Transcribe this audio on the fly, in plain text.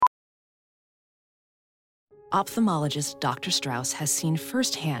Ophthalmologist Dr. Strauss has seen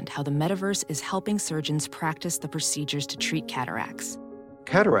firsthand how the metaverse is helping surgeons practice the procedures to treat cataracts.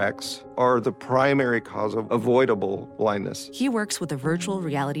 Cataracts are the primary cause of avoidable blindness. He works with a virtual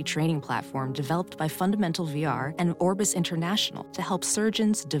reality training platform developed by Fundamental VR and Orbis International to help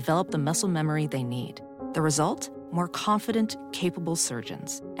surgeons develop the muscle memory they need. The result? More confident, capable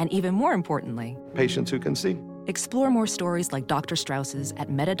surgeons. And even more importantly, Patients who can see. explore more stories like Dr. Strauss's at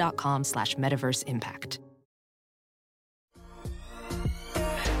meta.com/metaverseimpact.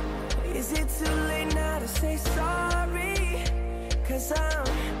 Is it too late now to say sorry? 'Cause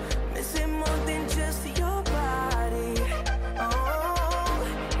I'm missing more than just your body. Oh,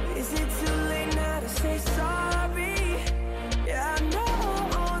 is it too late now to say sorry? Yeah, I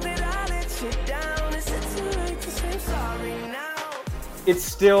know that I let you down. Is it too late to say sorry now? It's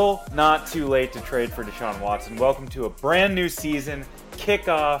still not too late to trade for Deshaun Watson. Welcome to a brand new season,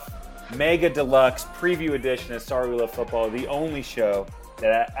 kickoff, mega deluxe preview edition of Sorry We Love Football, the only show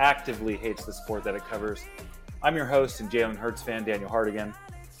that actively hates the sport that it covers. I'm your host and Jalen Hurts fan, Daniel Hardigan,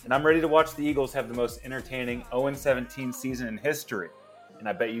 and I'm ready to watch the Eagles have the most entertaining 0-17 season in history, and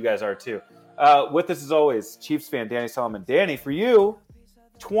I bet you guys are too. With us as always, Chiefs fan Danny Solomon. Danny, for you,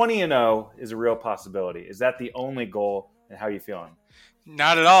 20-0 is a real possibility. Is that the only goal, and how are you feeling?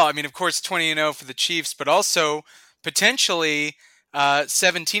 Not at all. I mean, of course, 20-0 for the Chiefs, but also potentially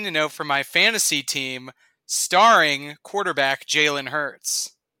 17-0 for my fantasy team, starring quarterback Jalen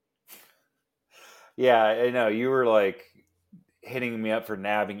Hurts. Yeah, I know. You were like hitting me up for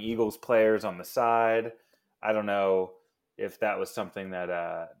nabbing Eagles players on the side. I don't know if that was something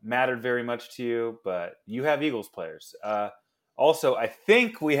that mattered very much to you, but you have Eagles players. Also, I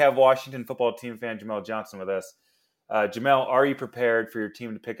think we have Washington football team fan Jamel Johnson with us. Jamel, are you prepared for your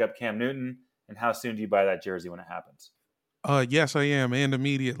team to pick up Cam Newton? And how soon do you buy that jersey when it happens? Yes, I am, and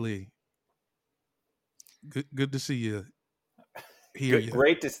immediately. Good to see you.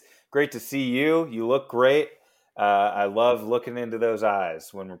 Great to see you. You look great. I love looking into those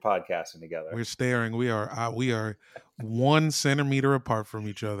eyes when we're podcasting together. We're staring. We are 1 centimeter apart from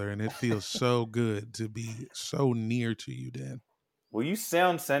each other, and it feels so good to be so near to you, Dan. Well, you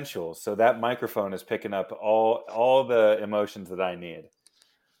sound sensual, so that microphone is picking up all the emotions that I need.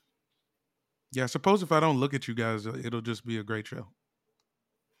 Yeah, I suppose if I don't look at you guys, it'll just be a great show.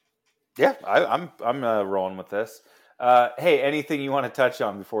 Yeah, I'm rolling with this. Hey, anything you want to touch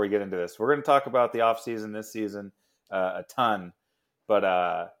on before we get into this? We're going to talk about the off-season this season a ton,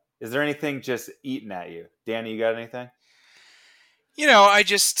 but is there anything just eating at you? Danny, you got anything? You know, I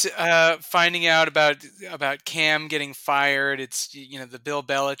just finding out about Cam getting fired. It's, the Bill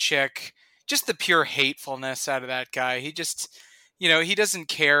Belichick, just the pure hatefulness out of that guy. He just, he doesn't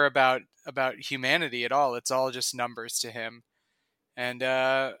care about humanity at all. It's all just numbers to him. And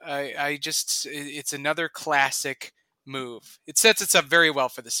it's another classic move. It sets us up very well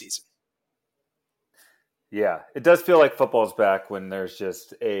for the season. Yeah, it does feel like football's back when there's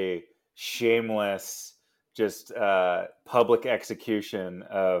just a shameless, just public execution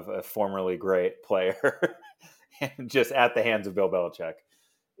of a formerly great player and just at the hands of Bill Belichick.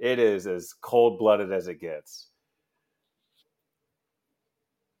 It is as cold-blooded as it gets.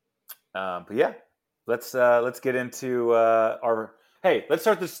 But yeah, let's get into our... Hey, let's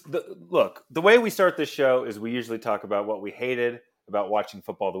start this. Look, the way we start this show is we usually talk about what we hated about watching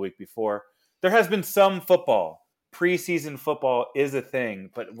football the week before. There has been some football. Preseason football is a thing,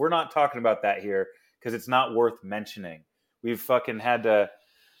 but we're not talking about that here because it's not worth mentioning. We've fucking had to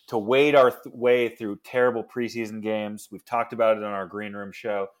wade our way through terrible preseason games. We've talked about it on our Green Room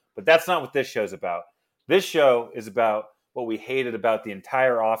show, but that's not what this show's about. This show is about what we hated about the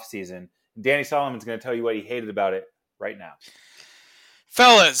entire offseason. Danny Solomon's going to tell you what he hated about it right now.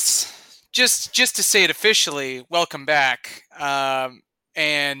 Fellas, just to say it officially, welcome back.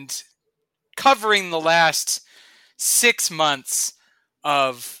 And covering the last 6 months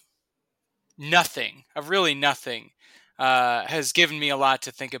of nothing, has given me a lot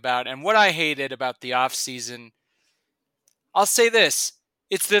to think about. And what I hated about the offseason, I'll say this,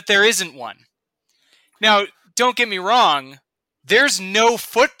 it's that there isn't one. Now, don't get me wrong, there's no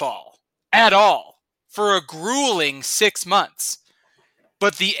football at all for a grueling 6 months.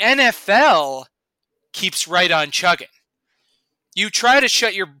 But the NFL keeps right on chugging. You try to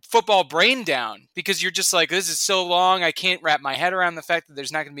shut your football brain down because you're just like, this is so long, I can't wrap my head around the fact that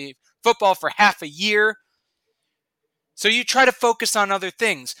there's not going to be football for half a year. So you try to focus on other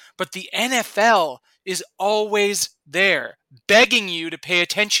things. But the NFL is always there, begging you to pay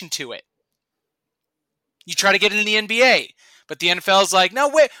attention to it. You try to get into the NBA, but the NFL is like,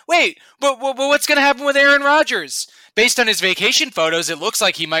 no, wait, but what's going to happen with Aaron Rodgers? Based on his vacation photos, it looks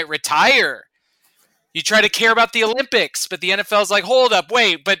like he might retire. You try to care about the Olympics, but the NFL's like, hold up,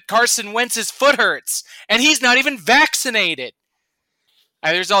 wait, but Carson Wentz's foot hurts, and he's not even vaccinated.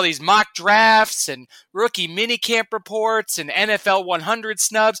 There's all these mock drafts and rookie minicamp reports and NFL 100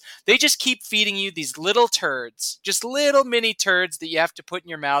 snubs. They just keep feeding you these little turds, just little mini turds that you have to put in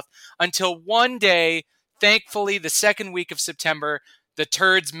your mouth until one day, thankfully, the second week of September, the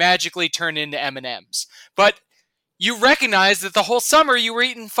turds magically turn into M&Ms. But you recognize that the whole summer you were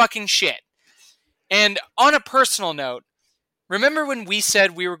eating fucking shit. And on a personal note, remember when we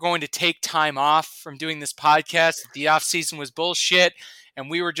said we were going to take time off from doing this podcast, that the off-season was bullshit, and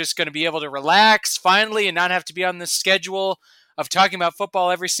we were just going to be able to relax finally and not have to be on this schedule of talking about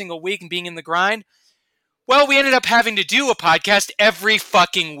football every single week and being in the grind? Well, we ended up having to do a podcast every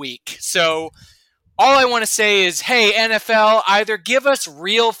fucking week. So all I want to say is, hey, NFL, either give us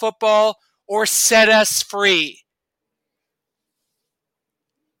real football or set us free.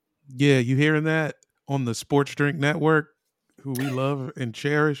 Yeah, you hearing that on the Sports Drink Network, who we love and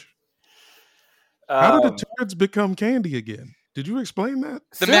cherish? How did the turds become candy again? Did you explain that?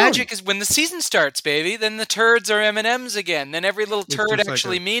 The magic is when the season starts, baby. Then the turds are M&Ms again. Then every little turd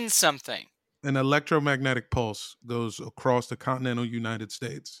actually means something. An electromagnetic pulse goes across the continental United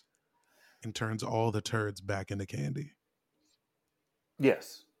States and turns all the turds back into candy.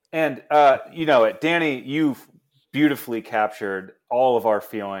 Yes. And you know it, Danny, you've beautifully captured all of our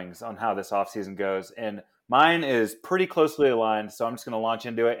feelings on how this offseason goes. And mine is pretty closely aligned. So I'm just going to launch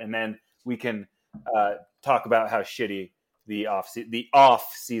into it. And then we can talk about how shitty the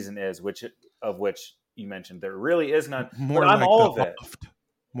off season is, which you mentioned there really is none. More but like I'm all of it.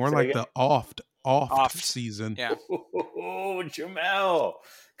 More Say like again? the off season. Yeah. Oh, Jamel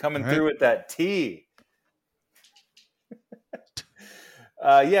coming through with that tea.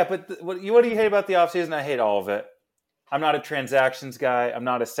 Yeah, but what do you hate about the offseason? I hate all of it. I'm not a transactions guy. I'm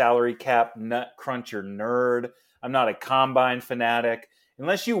not a salary cap nut cruncher nerd. I'm not a combine fanatic.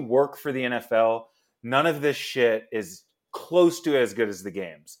 Unless you work for the NFL, none of this shit is close to as good as the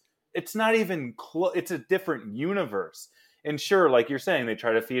games. It's not even close. It's a different universe. And sure, like you're saying, they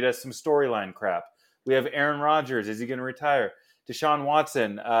try to feed us some storyline crap. We have Aaron Rodgers. Is he going to retire? Deshaun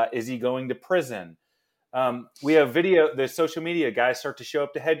Watson. Is he going to prison? We have the social media guys start to show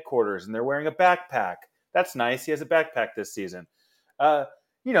up to headquarters and they're wearing a backpack. That's nice. He has a backpack this season. But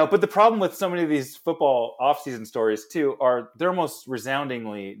the problem with so many of these football offseason stories too are they're almost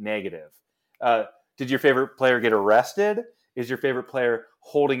resoundingly negative. Did your favorite player get arrested? Is your favorite player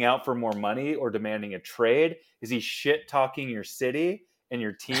holding out for more money or demanding a trade? Is he shit talking your city and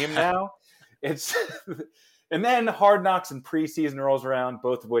your team now? And then Hard Knocks and preseason rolls around,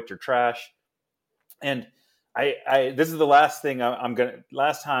 both of which are trash. And this is the last thing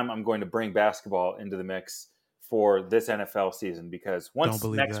last time I'm going to bring basketball into the mix for this NFL season, because once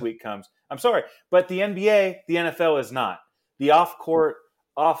next week comes, I'm sorry, but the NBA, the NFL is not. The off-court,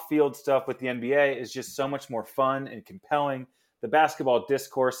 off-field stuff with the NBA is just so much more fun and compelling. The basketball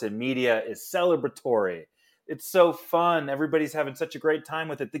discourse and media is celebratory. It's so fun. Everybody's having such a great time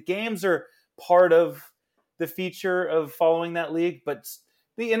with it. The games are part of the feature of following that league, but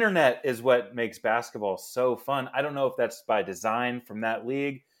the internet is what makes basketball so fun. I don't know if that's by design from that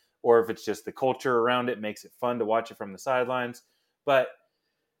league or if it's just the culture around it makes it fun to watch it from the sidelines. But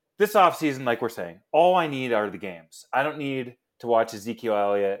this offseason, like we're saying, all I need are the games. I don't need to watch Ezekiel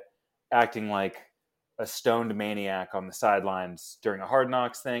Elliott acting like a stoned maniac on the sidelines during a Hard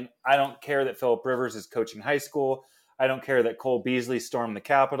Knocks thing. I don't care that Phillip Rivers is coaching high school. I don't care that Cole Beasley stormed the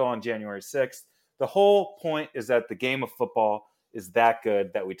Capitol on January 6th. The whole point is that the game of football is that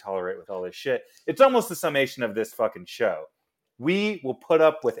good that we tolerate with all this shit. It's almost the summation of this fucking show. We will put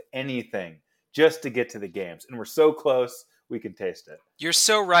up with anything just to get to the games. And we're so close, we can taste it. You're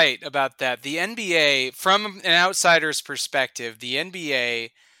so right about that. The NBA, from an outsider's perspective, the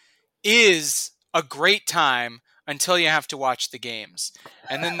NBA is a great time until you have to watch the games.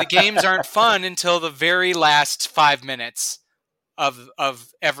 And then the games aren't fun until the very last 5 minutes of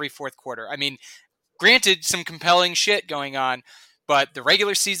every fourth quarter. I mean, granted, some compelling shit going on, but the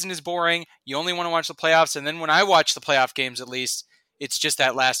regular season is boring. You only want to watch the playoffs. And then when I watch the playoff games, at least, it's just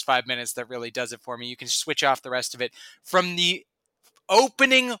that last 5 minutes that really does it for me. You can switch off the rest of it. From the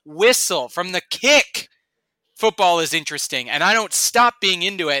opening whistle, from the kick, football is interesting. And I don't stop being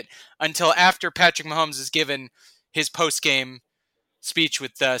into it until after Patrick Mahomes has given his post-game speech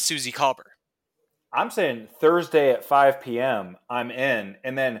with Susie Colbert. I'm saying Thursday at 5 p.m., I'm in.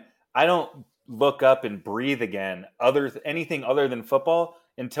 And then I don't look up and breathe again, anything other than football,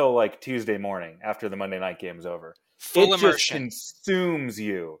 until like Tuesday morning after the Monday night game's over. Full it immersion. Just consumes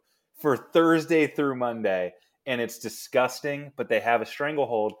you for Thursday through Monday, and it's disgusting, but they have a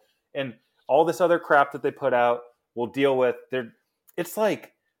stranglehold. And all this other crap that they put out, we'll deal with. It's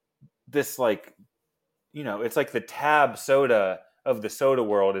like this, like, you know, it's like the Tab soda of the soda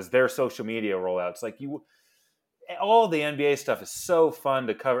world is their social media rollout. It's like all the NBA stuff is so fun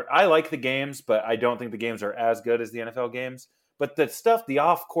to cover. I like the games, but I don't think the games are as good as the NFL games. But the stuff, the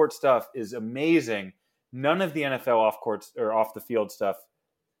off-court stuff is amazing. None of the NFL off-court or off-the-field stuff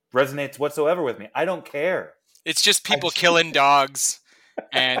resonates whatsoever with me. I don't care. It's just people killing dogs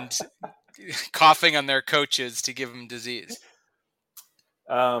and coughing on their coaches to give them disease.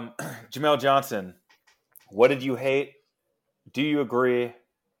 Jamel Johnson, what did you hate? Do you agree?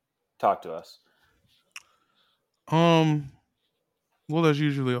 Talk to us. Well, as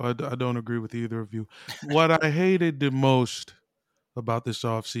usually, I don't agree with either of you. What I hated the most about this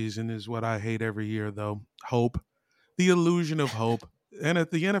offseason is what I hate every year, though. Hope. The illusion of hope. And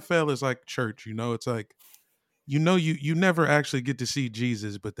at the NFL is like church, you know? It's like, you never actually get to see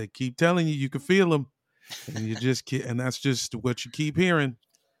Jesus, but they keep telling you can feel him. And you just and that's just what you keep hearing.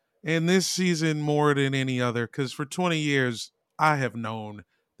 And this season, more than any other, because for 20 years, I have known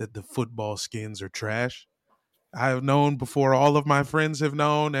that the football skins are trash. I have known before all of my friends have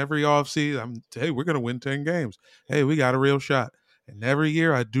known every offseason, hey, we're going to win 10 games. Hey, we got a real shot. And every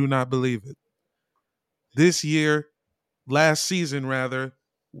year, I do not believe it. Last season, rather,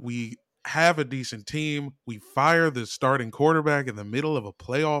 we have a decent team. We fire the starting quarterback in the middle of a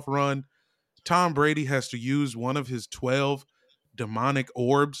playoff run. Tom Brady has to use one of his 12 demonic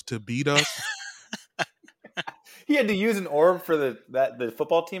orbs to beat us. He had to use an orb for the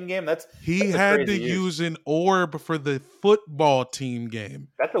football team game. He had to use an orb for the football team game.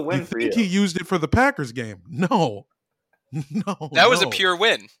 That's a win for you. You think he used it for the Packers game? No. That was a pure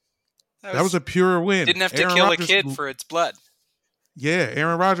win. That was a pure win. Didn't have to kill a kid for its blood. Yeah,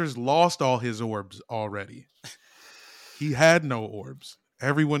 Aaron Rodgers lost all his orbs already. He had no orbs.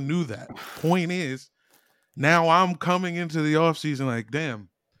 Everyone knew that. Point is, now I'm coming into the offseason like, damn.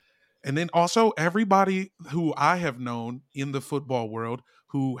 And then also everybody who I have known in the football world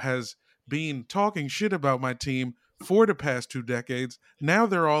who has been talking shit about my team for the past 2 decades, now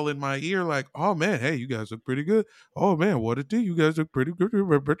they're all in my ear like, oh man, hey, you guys look pretty good. Oh man, what a deal. You guys look pretty good.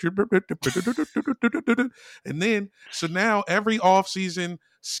 And then, so now every offseason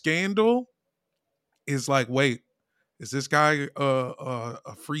scandal is like, wait, is this guy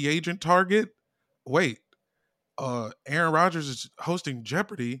a free agent target? Wait, Aaron Rodgers is hosting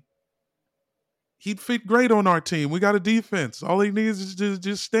Jeopardy. He'd fit great on our team. We got a defense. All he needs is to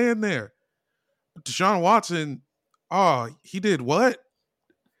just stand there. Deshaun Watson, he did what?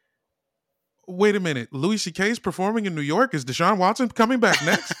 Wait a minute. Louis C.K. is performing in New York. Is Deshaun Watson coming back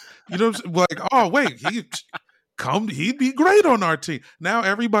next? You know, like, oh, wait, he'd be great on our team. Now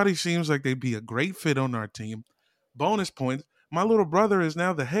everybody seems like they'd be a great fit on our team. Bonus points. My little brother is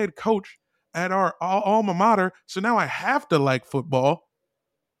now the head coach at our alma mater, so now I have to like football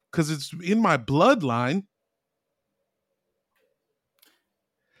because it's in my bloodline.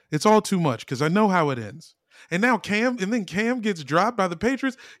 It's all too much because I know how it ends. And now Cam gets dropped by the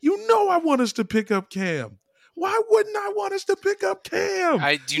Patriots. You know I want us to pick up Cam. Why wouldn't I want us to pick up Cam?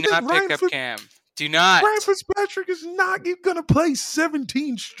 I do not pick up Cam. Do not. Ryan Fitzpatrick is not going to play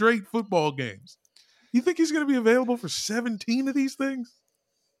 17 straight football games. You think he's going to be available for 17 of these things?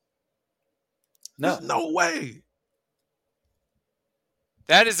 No. There's no way.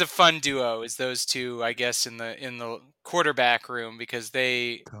 That is a fun duo, is those two, I guess, in the quarterback room, because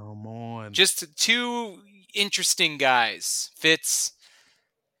they come on, just two interesting guys, Fitz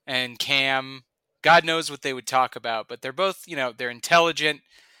and Cam. God knows what they would talk about, but they're both, they're intelligent.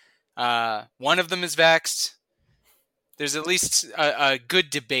 One of them is vaxxed. There's at least a good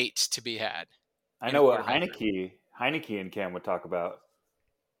debate to be had. I know what Heineke and Cam would talk about.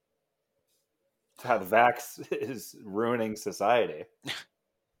 It's how the vax is ruining society.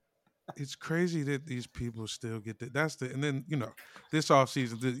 It's crazy that these people still get that. And then, this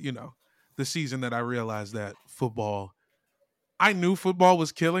offseason, the season that I realized that football, I knew football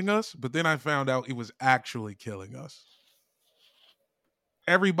was killing us, but then I found out it was actually killing us.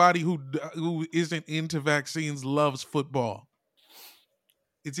 Everybody who isn't into vaccines loves football.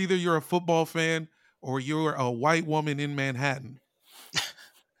 It's either you're a football fan or you're a white woman in Manhattan.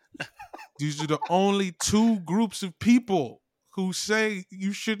 These are the only two groups of people who say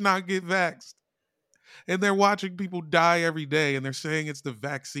you should not get vaxxed. And they're watching people die every day and they're saying it's the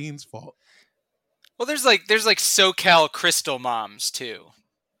vaccine's fault. Well, there's like SoCal crystal moms too.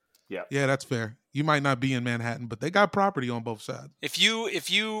 Yeah. Yeah, that's fair. You might not be in Manhattan, but they got property on both sides. If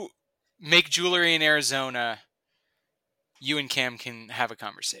you make jewelry in Arizona, you and Cam can have a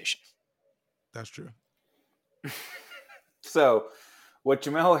conversation. That's true. So, What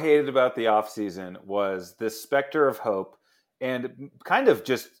Jamel hated about the offseason was this specter of hope and kind of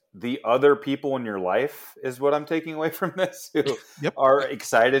just the other people in your life is what I'm taking away from this, who Yep. are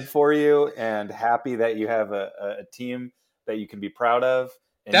excited for you and happy that you have a team that you can be proud of.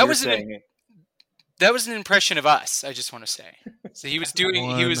 And That you're was saying, that was an impression of us, I just want to say. So he was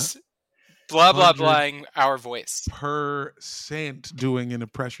blah, blah, 100% blahing our voice. doing an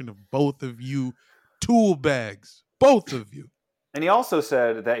impression of both of you tool bags. Both of you. and he also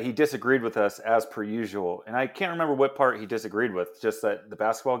said that he disagreed with us as per usual. And I can't remember what part he disagreed with, just that the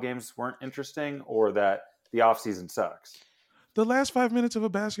basketball games weren't interesting or that the offseason sucks. The last 5 minutes of a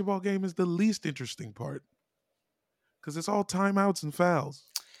basketball game is the least interesting part because it's all timeouts and fouls.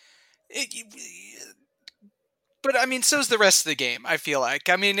 But I mean, so's the rest of the game. I feel like.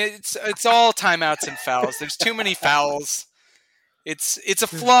 I mean, it's all timeouts and fouls. There's too many fouls. It's a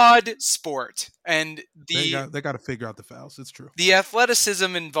flawed sport, and they got to figure out the fouls. It's true. The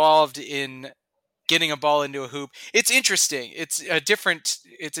athleticism involved in getting a ball into a hoop. It's interesting. It's a different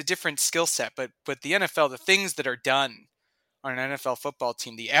skill set. But the NFL, the things that are done on an NFL football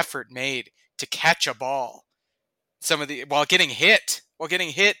team, the effort made to catch a ball, while getting hit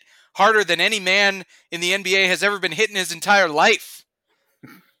harder than any man in the NBA has ever been hit in his entire life.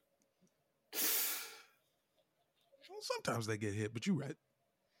 Well, sometimes they get hit, but you're right.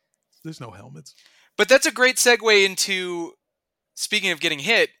 There's no helmets. But that's a great segue into, speaking of getting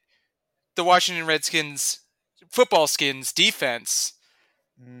hit, the Washington Redskins football skins defense.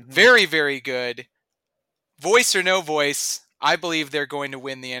 Mm-hmm. Very, very good. Voice or no voice, I believe they're going to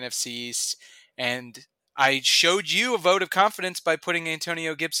win the NFC East. And I showed you a vote of confidence by putting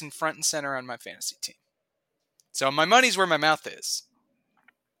Antonio Gibson front and center on my fantasy team. So my money's where my mouth is.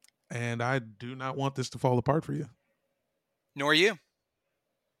 And I do not want this to fall apart for you. Nor you.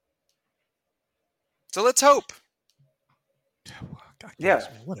 So let's hope. Yeah.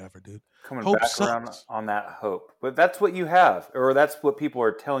 Whatever, dude. Coming hope back sucks. around on that hope. But that's what you have, or that's what people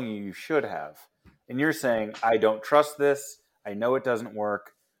are telling you should have. And you're saying, I don't trust this. I know it doesn't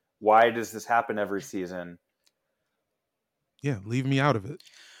work. Why does this happen every season? Yeah, leave me out of it.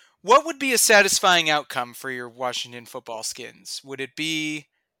 What would be a satisfying outcome for your Washington football skins? Would it be,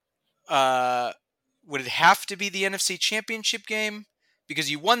 would it have to be the NFC Championship game? Because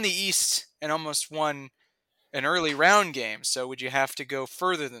you won the East and almost won an early round game. So would you have to go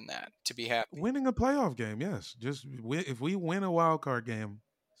further than that to be happy? Winning a playoff game, yes. Just if we win a wild card game,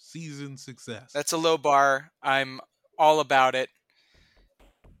 season success. That's a low bar. I'm all about it.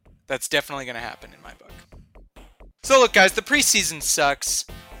 That's definitely going to happen in my book. So look, guys, the preseason sucks.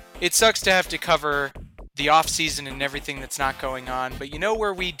 It sucks to have to cover the off-season and everything that's not going on, but you know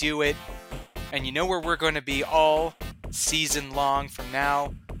where we do it, and you know where we're going to be all season long from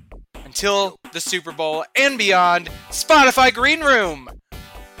now until the Super Bowl and beyond. Spotify Green Room!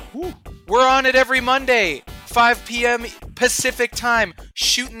 Woo. We're on it every Monday, 5 p.m. Pacific time,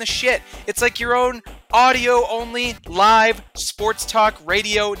 shooting the shit. It's like your own audio-only live sports talk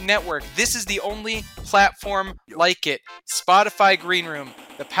radio network. This is the only platform like it. Spotify Green Room.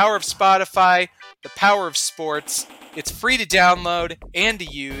 The power of Spotify, the power of sports. It's free to download and to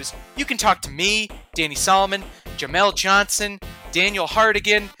use. You can talk to me, Danny Solomon, Jamel Johnson, Daniel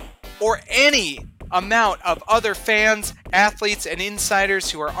Hardigan, or any amount of other fans, athletes, and insiders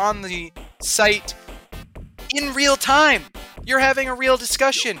who are on the site in real time. You're having a real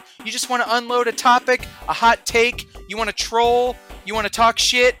discussion. You just want to unload a topic, a hot take. You want to troll. You want to talk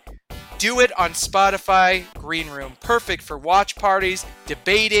shit. Do it on Spotify Green Room. Perfect for watch parties,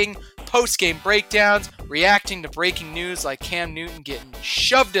 debating, post-game breakdowns, reacting to breaking news like Cam Newton getting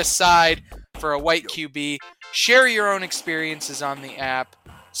shoved aside for a white QB. Share your own experiences on the app.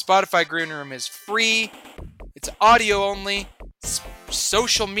 Spotify Green Room is free. It's audio only.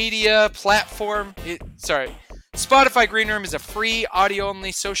 Social media platform. Spotify Green Room is a free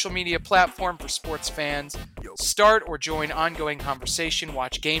audio-only social media platform for sports fans. Start or join ongoing conversation,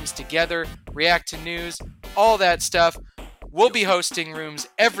 watch games together, react to news, all that stuff. We'll be hosting rooms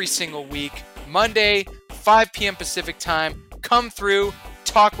every single week, Monday, 5 p.m. Pacific time. Come through,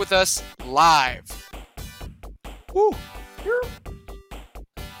 talk with us live. Woo.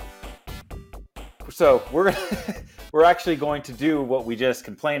 So we're actually going to do what we just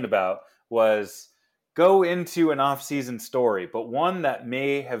complained about, was go into an off-season story, but one that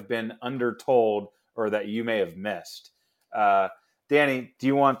may have been undertold or that you may have missed. Danny, do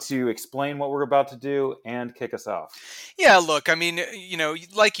you want to explain what we're about to do and kick us off? Yeah, look, I mean,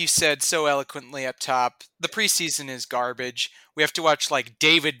 like you said so eloquently up top, the preseason is garbage. We have to watch like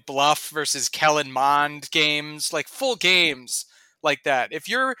David Bluff versus Kellen Mond games, like full games like that. If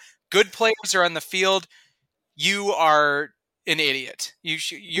your good players are on the field, you are an idiot.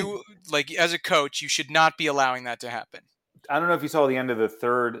 You like as a coach, you should not be allowing that to happen. I don't know if you saw the end of the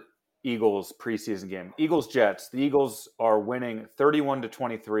third Eagles preseason game. Eagles Jets. The Eagles are winning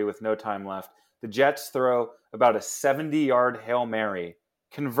 31-23 with no time left. The Jets throw about a 70-yard Hail Mary,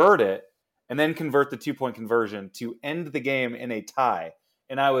 convert it, and then convert the 2-point conversion to end the game in a tie.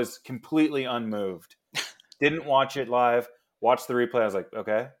 And I was completely unmoved. Didn't watch it live. Watched the replay. I was like,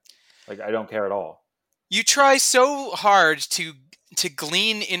 okay, like I don't care at all. You try so hard to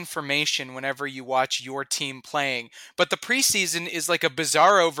glean information whenever you watch your team playing, but the preseason is like a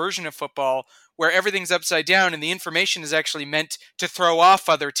bizarro version of football where everything's upside down and the information is actually meant to throw off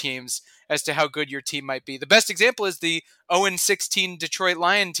other teams as to how good your team might be. The best example is the 0-16 Detroit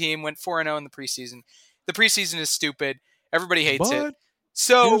Lion team went 4-0 in the preseason. The preseason is stupid. Everybody hates it. But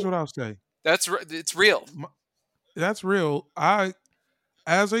So here's what I'll say. it's real. That's real.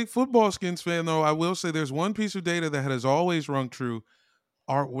 As a football skins fan, though, I will say there's one piece of data that has always rung true.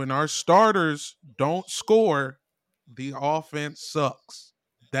 When our starters don't score, the offense sucks.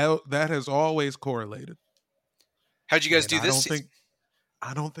 That has always correlated. How'd you guys And do this season?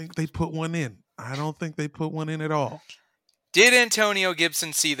 I don't think they put one in. I don't think they put one in at all. Did Antonio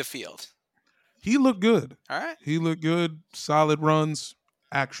Gibson see the field? He looked good. All right. He looked good. Solid runs,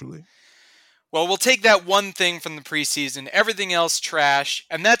 actually. Well, we'll take that one thing from the preseason, everything else trash,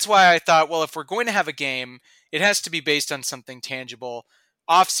 and that's why I thought, well, if we're going to have a game, it has to be based on something tangible.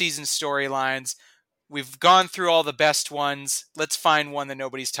 Off-season storylines. We've gone through all the best ones. Let's find one that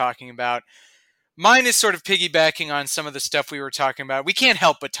nobody's talking about. Mine is sort of piggybacking on some of the stuff we were talking about. We can't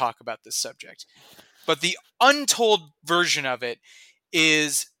help but talk about this subject. But the untold version of it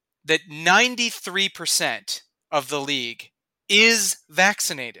is that 93% of the league is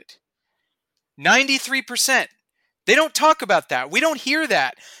vaccinated. 93%. They don't talk about that. We don't hear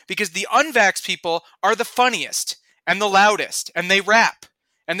that because the unvaxxed people are the funniest and the loudest and they rap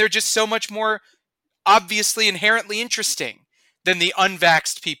and they're just so much more obviously inherently interesting than the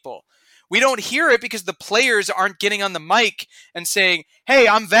unvaxxed people. We don't hear it because the players aren't getting on the mic and saying, hey,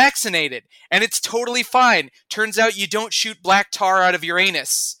 I'm vaccinated and it's totally fine. Turns out you don't shoot black tar out of your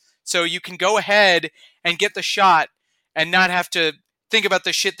anus. So you can go ahead and get the shot and not have to think about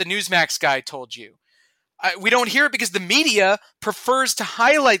the shit the Newsmax guy told you. We don't hear it because the media prefers to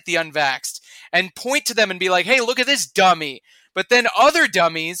highlight the unvaxxed and point to them and be like, hey, look at this dummy. But then other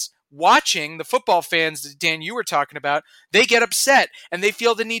dummies watching, the football fans that Dan, you were talking about, they get upset and they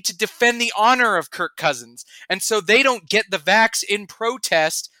feel the need to defend the honor of Kirk Cousins. And so they don't get the vax in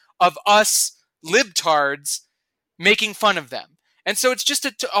protest of us libtards making fun of them. And so it's just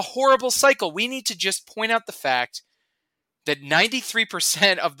a horrible cycle. We need to just point out the fact that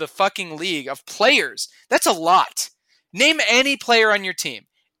 93% of the fucking league of players, that's a lot. Name any player on your team.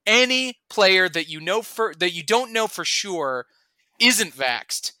 Any player that you know that you don't know for sure isn't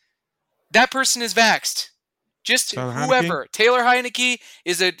vaxxed. That person is vaxxed. Just whoever. Taylor Heineke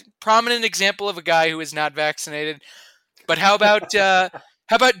is a prominent example of a guy who is not vaccinated. But how about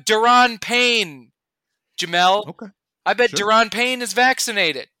Daron Payne, Jamel? Okay. I bet Daron Payne is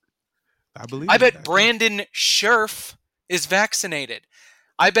vaccinated. I bet Brandon Scherf is vaccinated.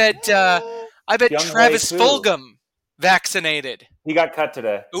 I bet Travis Fulgham vaccinated. He got cut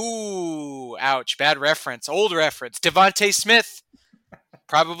today. Ooh, ouch. Bad reference. Old reference. Devontae Smith,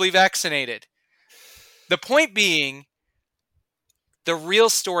 probably vaccinated. The point being, the real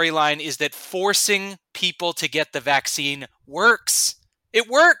storyline is that forcing people to get the vaccine works. It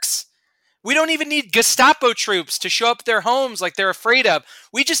works. We don't even need Gestapo troops to show up at their homes like they're afraid of.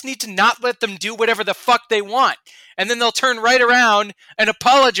 We just need to not let them do whatever the fuck they want. And then they'll turn right around and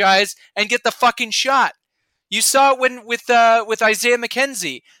apologize and get the fucking shot. You saw it with Isaiah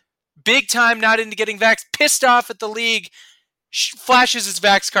McKenzie. Big time not into getting vaxxed. Pissed off at the league. Flashes his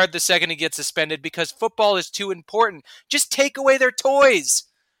vax card the second he gets suspended because football is too important. Just take away their toys.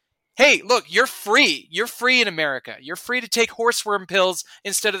 Hey, look, you're free. You're free in America. You're free to take horseworm pills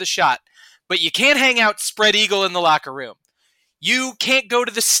instead of the shot. But you can't hang out spread eagle in the locker room. You can't go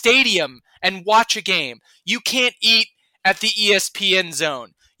to the stadium and watch a game. You can't eat at the ESPN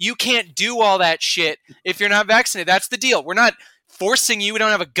zone. You can't do all that shit if you're not vaccinated. That's the deal. We're not forcing you. We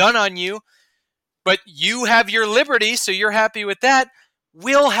don't have a gun on you. But you have your liberty, so you're happy with that.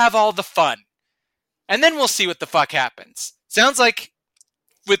 We'll have all the fun. And then we'll see what the fuck happens. Sounds like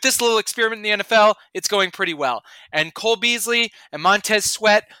with this little experiment in the NFL, it's going pretty well. And Cole Beasley and Montez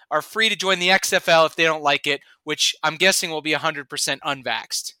Sweat are free to join the XFL if they don't like it, which I'm guessing will be 100%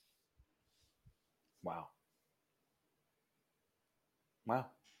 unvaxxed. Wow.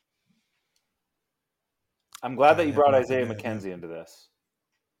 I'm glad that you brought Isaiah McKenzie into this.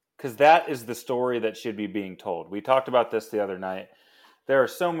 because that is the story that should be being told. We talked about this the other night. There are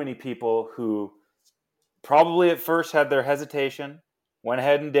so many people who probably at first had their hesitation, went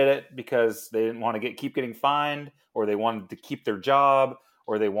ahead and did it because they didn't want to keep getting fined, or they wanted to keep their job,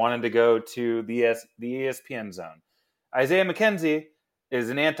 or they wanted to go to the ESPN zone. Isaiah McKenzie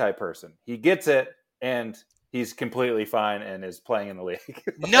is an anti-person. He gets it, and he's completely fine and is playing in the league.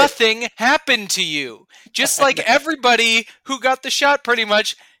 Nothing happened to you. Just like everybody who got the shot, pretty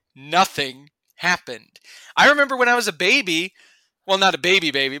much, nothing happened. I remember when I was a baby, well, not a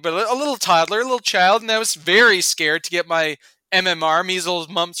baby, but a little toddler, a little child, and I was very scared to get my MMR, measles,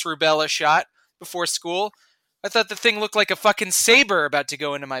 mumps, rubella shot before school. I thought the thing looked like a fucking saber about to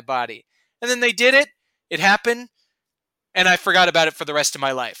go into my body. And then they did it. It happened. And I forgot about it for the rest of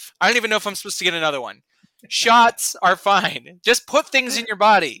my life. I don't even know if I'm supposed to get another one. Shots are fine. Just put things in your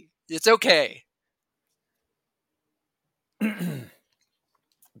body. It's okay. Jamel,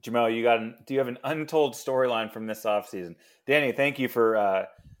 do you have an untold storyline from this offseason? Danny, thank you for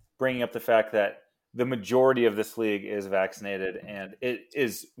bringing up the fact that the majority of this league is vaccinated, and it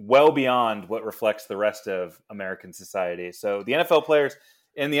is well beyond what reflects the rest of American society. So the NFL players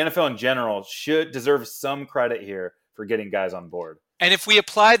and the NFL in general should deserve some credit here for getting guys on board. And if we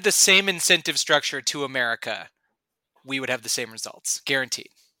applied the same incentive structure to America, we would have the same results.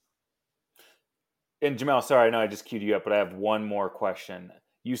 Guaranteed. And Jamel, sorry, I know I just queued you up, but I have one more question.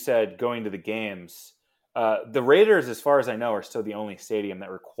 You said going to the games. The Raiders, as far as I know, are still the only stadium that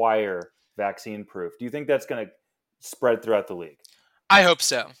require vaccine proof. Do you think that's going to spread throughout the league? I hope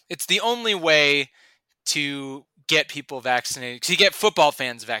so. It's the only way to get people vaccinated, to get football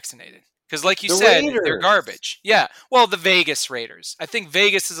fans vaccinated. Because like you said, Raiders. They're garbage. Yeah. Well, the Vegas Raiders. I think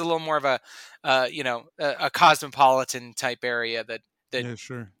Vegas is a little more of a cosmopolitan type area that Yeah,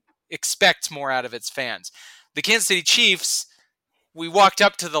 sure. expects more out of its fans. The Kansas City Chiefs, we walked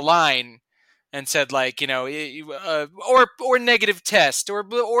up to the line and said, like, or negative test,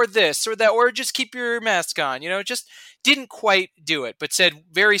 or this or that, or just keep your mask on. Just didn't quite do it, but said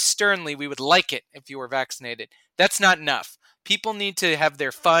very sternly, we would like it if you were vaccinated. That's not enough. People need to have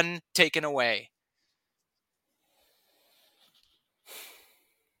their fun taken away.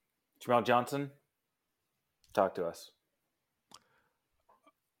 Jamel Johnson, talk to us.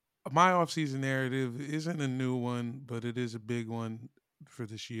 My offseason narrative isn't a new one, but it is a big one for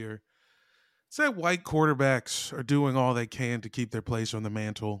this year. It's that white quarterbacks are doing all they can to keep their place on the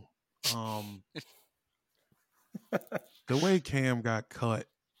mantle. The way Cam got cut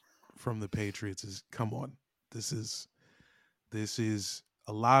from the Patriots is, come on. This is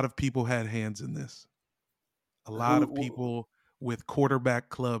a lot of people had hands in this. A lot of people with quarterback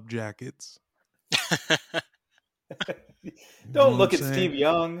club jackets. Don't look at Steve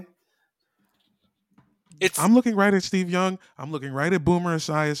Young. I'm looking right at Steve Young. I'm looking right at Boomer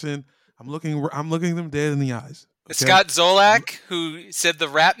Esiason. I'm looking them dead in the eyes. Okay? Scott Zolak, who said the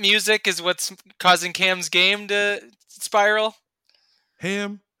rap music is what's causing Cam's game to spiral.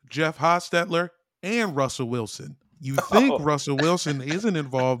 Him, Jeff Hostetler, and Russell Wilson. You think Russell Wilson isn't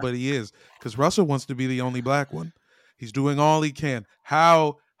involved, but he is, because Russell wants to be the only black one. He's doing all he can.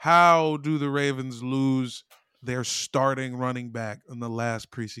 How do the Ravens lose their starting running back in the last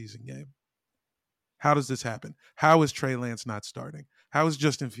preseason game? How does this happen? How is Trey Lance not starting? How is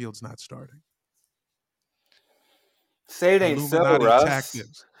Justin Fields not starting? Say it ain't Illuminati so, Russ.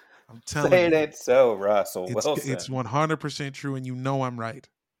 Tactics. I'm telling Say you. it ain't so, Russell Wilson. It's 100% true, and you know I'm right.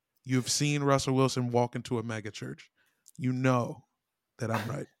 You've seen Russell Wilson walk into a mega church. You know that I'm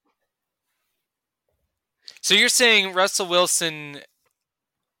right. So you're saying Russell Wilson,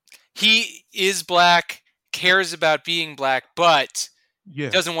 he is black, cares about being black, but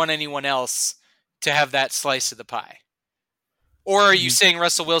doesn't want anyone else to have that slice of the pie? Or are you saying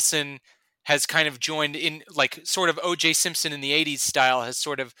Russell Wilson has kind of joined in, like sort of O.J. Simpson in the 80s style, has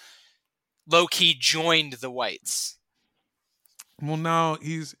sort of low-key joined the whites? Well, no,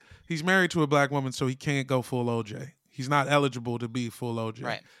 he's married to a black woman, so he can't go full OJ. He's not eligible to be full OJ.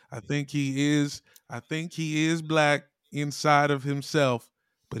 Right. I think he is black inside of himself,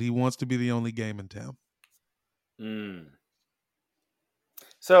 but he wants to be the only game in town.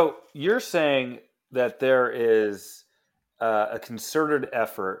 So you're saying that there is a concerted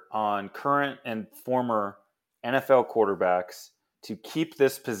effort on current and former NFL quarterbacks to keep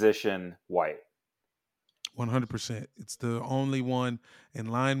this position white. 100%. It's the only one.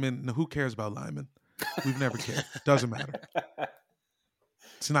 And linemen, who cares about linemen? We've never cared. Doesn't matter.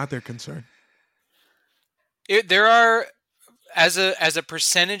 It's not their concern. There are, as a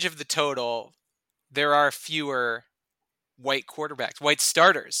percentage of the total, there are fewer white quarterbacks, white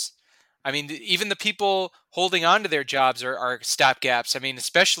starters. I mean, even the people holding on to their jobs are stopgaps. I mean,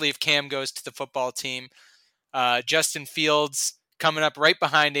 especially if Cam goes to the football team. Justin Fields coming up right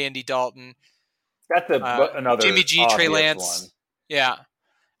behind Andy Dalton. That's Jimmy another G, Trey obvious Lance. one. Yeah.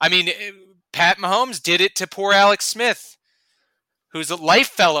 I mean, Pat Mahomes did it to poor Alex Smith, whose life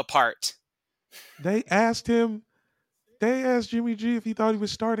fell apart. They asked Jimmy G if he thought he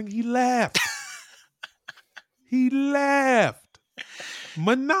was starting. He laughed. He laughed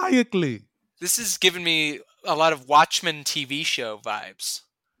maniacally. This is giving me a lot of Watchmen TV show vibes.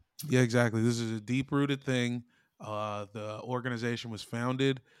 Yeah, exactly. This is a deep-rooted thing. The organization was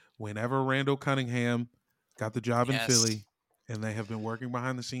founded whenever Randall Cunningham got the job in Philly, and they have been working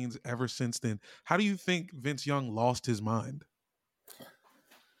behind the scenes ever since then. How do you think Vince Young lost his mind?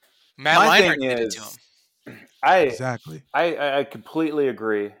 Matt Leinart did it to him. Exactly. I completely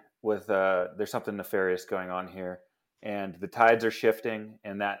agree with there's something nefarious going on here, and the tides are shifting,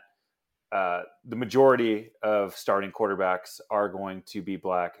 and that the majority of starting quarterbacks are going to be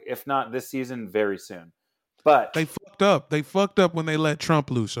black, if not this season, very soon. But they fucked up. They fucked up when they let Trump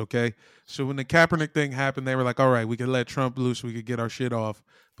loose, okay? So when the Kaepernick thing happened, they were like, all right, we could let Trump loose. We could get our shit off.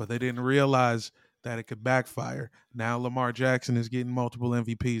 But they didn't realize that it could backfire. Now Lamar Jackson is getting multiple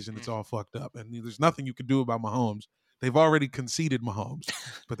MVPs, and it's all fucked up. And there's nothing you can do about Mahomes. They've already conceded Mahomes.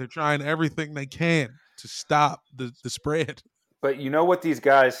 But they're trying everything they can to stop the spread. But you know what these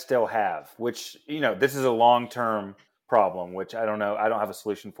guys still have, which, this is a long-term problem, which I don't know. I don't have a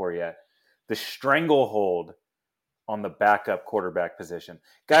solution for yet. The stranglehold on the backup quarterback position.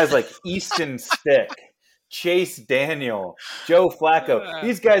 Guys like Easton Stick, Chase Daniel, Joe Flacco.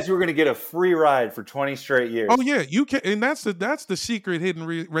 These guys who are going to get a free ride for 20 straight years. Oh yeah, you can, and that's the secret hidden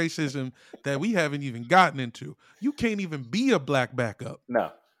racism that we haven't even gotten into. You can't even be a black backup.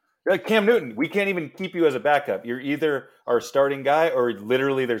 No. Like Cam Newton, we can't even keep you as a backup. You're either our starting guy or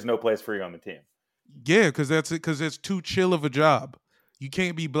literally there's no place for you on the team. Yeah, because it's too chill of a job. You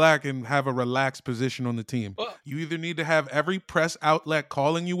can't be black and have a relaxed position on the team. You either need to have every press outlet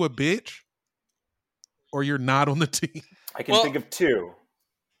calling you a bitch, or you're not on the team. I can think of two.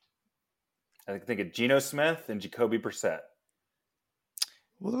 I can think of Geno Smith and Jacoby Brissett.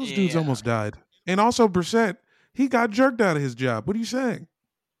 Well, those dudes almost died. And also Brissett, he got jerked out of his job. What are you saying?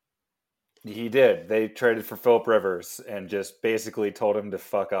 He did. They traded for Phillip Rivers and just basically told him to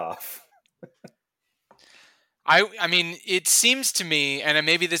fuck off. I mean, it seems to me, and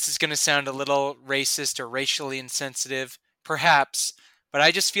maybe this is going to sound a little racist or racially insensitive, perhaps, but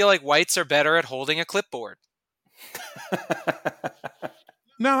I just feel like whites are better at holding a clipboard.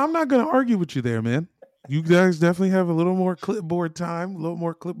 No, I'm not going to argue with you there, man. You guys definitely have a little more clipboard time, a little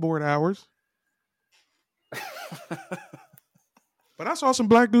more clipboard hours. But I saw some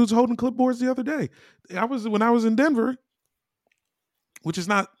black dudes holding clipboards the other day. When I was in Denver, which is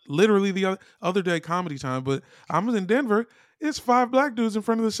not literally the other day comedy time, but I was in Denver. It's 5 black dudes in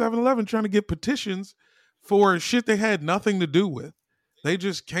front of the 7-Eleven trying to get petitions for shit they had nothing to do with. They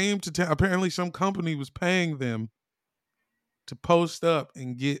just came to apparently some company was paying them to post up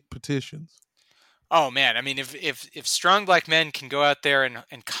and get petitions. Oh man, I mean, if strong black men can go out there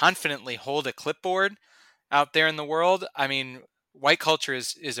and confidently hold a clipboard out there in the world, I mean, white culture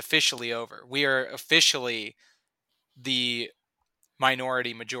is officially over. We are officially the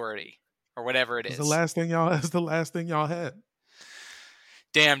minority majority, or whatever it is. That's the last thing y'all had.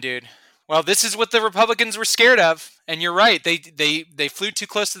 Damn, dude. Well, this is what the Republicans were scared of, and you're right. They flew too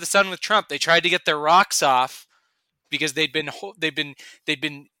close to the sun with Trump. They tried to get their rocks off because they'd been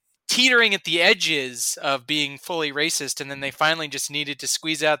teetering at the edges of being fully racist, and then they finally just needed to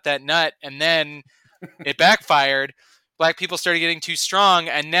squeeze out that nut, and then it backfired. Black people started getting too strong,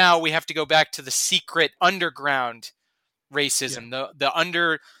 and now we have to go back to the secret underground racism,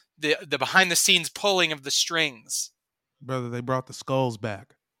 the behind the scenes pulling of the strings. Brother, they brought the skulls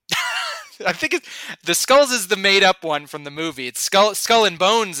back. I think the skulls is the made up one from the movie. It's skull and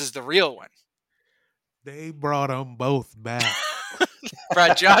bones is the real one. They brought them both back.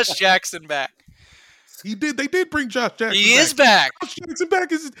 Brought Josh Jackson back. They did bring Josh Jackson back. He is back. Josh Jackson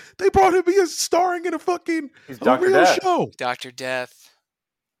back. They brought him. He is starring in a real Death. show. Dr. Death.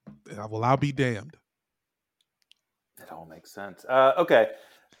 Well, I'll be damned. It all makes sense. Okay.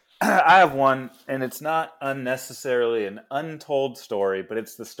 I have one, and it's not unnecessarily an untold story, but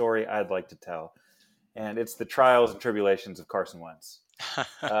it's the story I'd like to tell. And it's the trials and tribulations of Carson Wentz.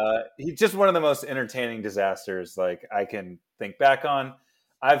 He's just one of the most entertaining disasters I can think back on.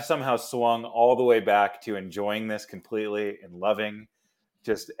 I've somehow swung all the way back to enjoying this completely and loving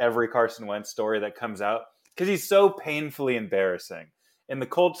just every Carson Wentz story that comes out because he's so painfully embarrassing. And the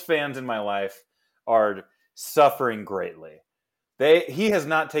Colts fans in my life are suffering greatly. He has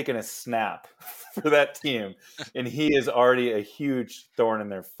not taken a snap for that team, and he is already a huge thorn in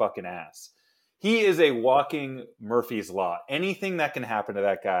their fucking ass. He is a walking Murphy's Law. Anything that can happen to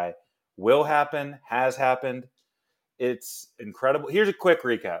that guy will happen, has happened. It's incredible. Here's a quick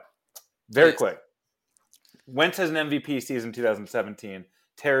recap. Very quick. Wentz has an MVP season 2017,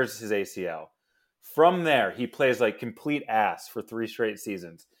 tears his ACL. From there, he plays like complete ass for 3 straight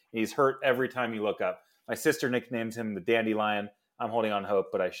seasons. He's hurt every time you look up. My sister nicknames him the Dandelion. I'm holding on hope,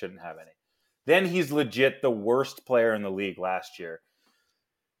 but I shouldn't have any. Then he's legit the worst player in the league last year.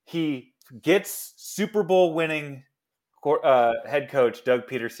 He gets Super Bowl winning head coach Doug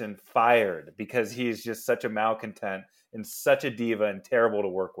Peterson fired because he's just such a malcontent and such a diva and terrible to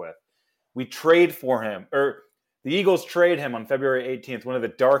work with. We trade for him, or the Eagles trade him on February 18th, one of the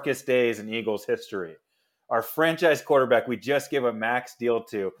darkest days in Eagles history. Our franchise quarterback we just gave a max deal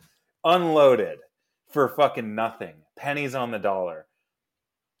to, unloaded for fucking nothing. Pennies on the dollar.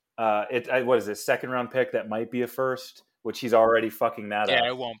 What is it, 2nd round pick that might be a first, which he's already fucking that up. Yeah,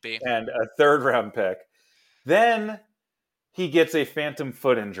 it won't be. And a 3rd round pick. Then he gets a phantom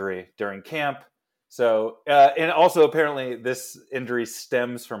foot injury during camp. So, and also apparently this injury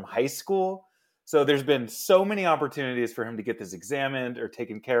stems from high school. So there's been so many opportunities for him to get this examined or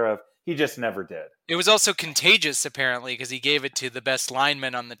taken care of. He just never did. It was also contagious, apparently, because he gave it to the best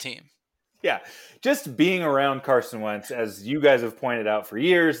lineman on the team. Yeah, just being around Carson Wentz, as you guys have pointed out for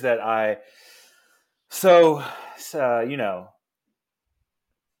years, that I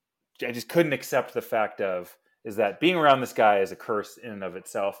just couldn't accept the fact of, is that being around this guy is a curse in and of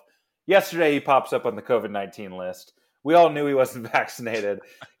itself. Yesterday, he pops up on the COVID-19 list. We all knew he wasn't vaccinated.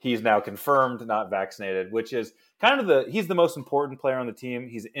 He's now confirmed not vaccinated, which is kind of he's the most important player on the team.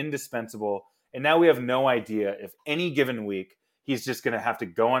 He's indispensable. And now we have no idea if any given week he's just going to have to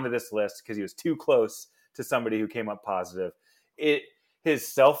go onto this list because he was too close to somebody who came up positive. His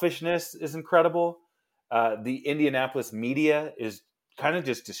selfishness is incredible. The Indianapolis media is kind of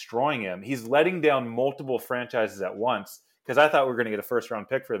just destroying him. He's letting down multiple franchises at once because I thought we were going to get a 1st-round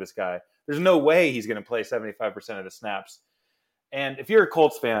pick for this guy. There's no way he's going to play 75% of the snaps. And if you're a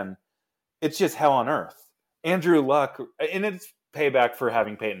Colts fan, it's just hell on earth. Andrew Luck, and it's payback for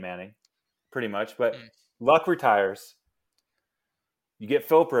having Peyton Manning, pretty much, but Luck retires. You get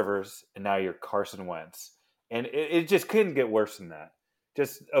Phillip Rivers, and now you're Carson Wentz. And it just couldn't get worse than that,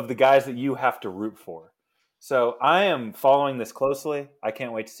 just of the guys that you have to root for. So I am following this closely. I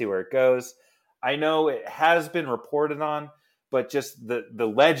can't wait to see where it goes. I know it has been reported on, but just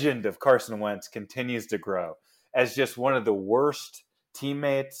the legend of Carson Wentz continues to grow as just one of the worst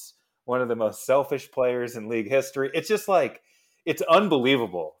teammates, one of the most selfish players in league history. It's just like, it's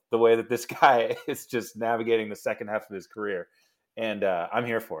unbelievable the way that this guy is just navigating the second half of his career. And I'm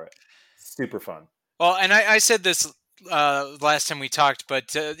here for it. Super fun. Well, and I said this last time we talked,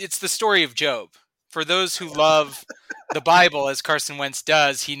 but it's the story of Job. For those who love the Bible, as Carson Wentz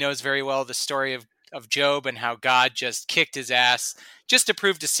does, he knows very well the story of Job and how God just kicked his ass just to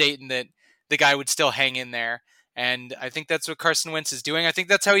prove to Satan that the guy would still hang in there. And I think that's what Carson Wentz is doing. I think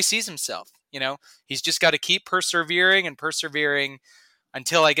that's how he sees himself. He's just got to keep persevering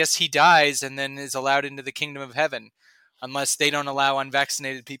until I guess he dies and then is allowed into the kingdom of heaven, unless they don't allow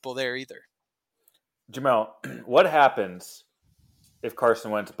unvaccinated people there either. Jamel, what happens if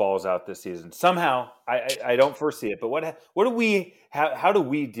Carson Wentz balls out this season? Somehow, I don't foresee it, but how do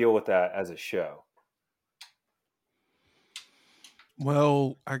we deal with that as a show?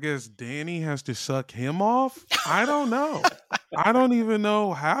 Well, I guess Danny has to suck him off. I don't know. I don't even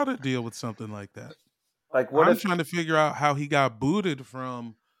know how to deal with something like that. Like, I'm trying to figure out how he got booted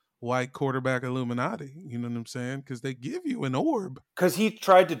from white quarterback Illuminati. You know what I'm saying? Because they give you an orb. Because he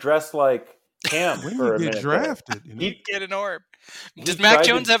tried to dress like Cam when for you a get minute. Drafted. He'd get an orb. Does Mac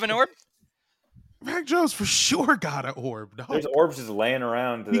Jones have an orb? Mac Jones for sure got an orb. Dog. There's orbs just laying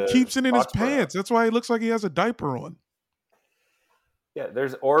around. He keeps it in his pants. That's why he looks like he has a diaper on. Yeah,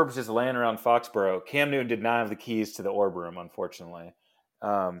 there's orbs just laying around Foxborough. Cam Newton did not have the keys to the orb room, unfortunately.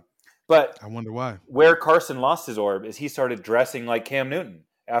 But I wonder why. Where Carson lost his orb is he started dressing like Cam Newton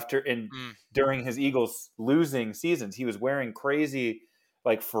during his Eagles losing seasons. He was wearing crazy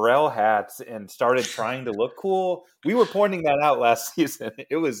like Pharrell hats and started trying to look cool. We were pointing that out last season.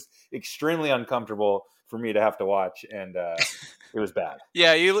 It was extremely uncomfortable for me to have to watch, and it was bad.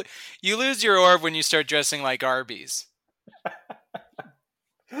 Yeah, you lose your orb when you start dressing like Arby's.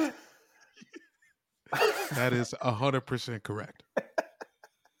 That is 100% correct.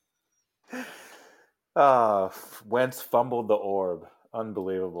 Wentz fumbled the orb.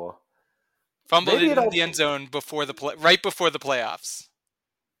 Unbelievable. Fumbled it in the end zone right before the playoffs.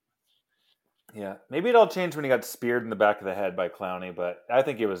 Yeah, maybe it all changed when he got speared in the back of the head by Clowney, but I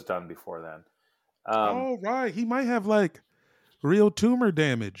think it was done before then. Oh, right. He might have like real tumor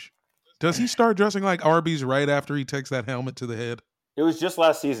damage. Does he start dressing like Arby's right after he takes that helmet to the head? It was just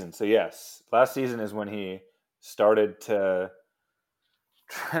last season, so yes, last season is when he started to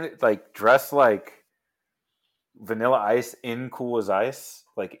try to like dress like Vanilla Ice in Cool as Ice,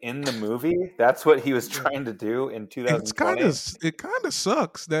 like in the movie. That's what he was trying to do in 2020. It kind of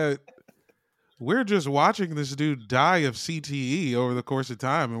sucks that we're just watching this dude die of CTE over the course of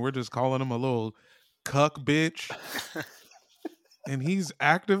time, and we're just calling him a little cuck bitch, and he's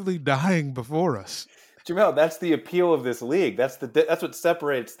actively dying before us. Jamel, that's the appeal of this league. That's what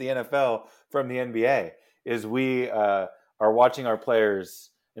separates the NFL from the NBA. Is we are watching our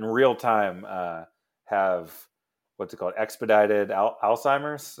players in real time have what's it called, expedited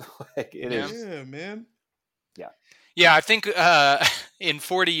Alzheimer's. Like it is. Yeah, man. Yeah, I think in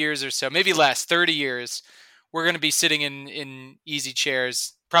 40 years or so, maybe less, 30 years, we're going to be sitting in easy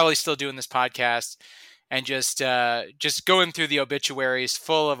chairs, probably still doing this podcast, and just going through the obituaries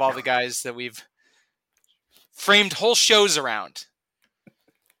full of all the guys that we've framed whole shows around.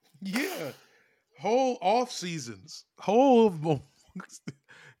 Yeah. Whole off seasons, whole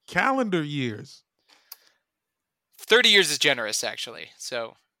calendar years. 30 years is generous, actually.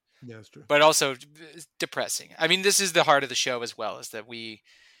 So, yeah, that's true. But also depressing. I mean, this is the heart of the show as well, is that we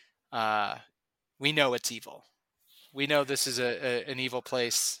know it's evil. We know this is an evil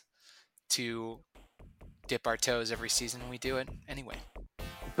place to dip our toes every season, and we do it anyway.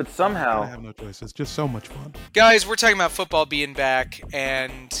 But somehow I have no choice. It's just so much fun. Guys, we're talking about football being back,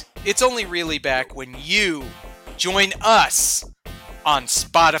 and it's only really back when you join us on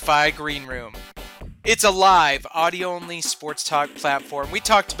Spotify Green Room. It's a live, audio-only sports talk platform. We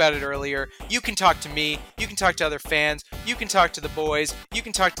talked about it earlier. You can talk to me. You can talk to other fans. You can talk to the boys. You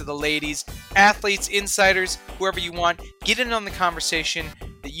can talk to the ladies, athletes, insiders, whoever you want. Get in on the conversation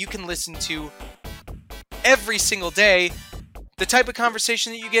that you can listen to every single day. The type of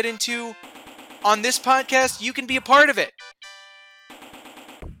conversation that you get into on this podcast, you can be a part of it.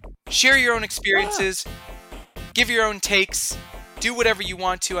 Share your own experiences. Give your own takes. Do whatever you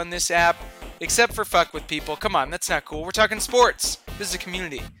want to on this app. Except for fuck with people. Come on, that's not cool. We're talking sports. This is a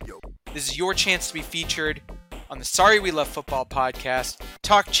community. This is your chance to be featured on the Sorry We Love Football podcast.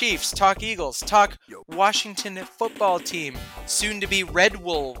 Talk Chiefs, talk Eagles, talk Washington football team, soon to be Red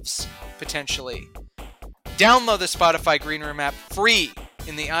Wolves, potentially. Download the Spotify Green Room app free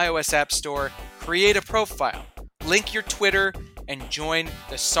in the iOS App Store. Create a profile. Link your Twitter and join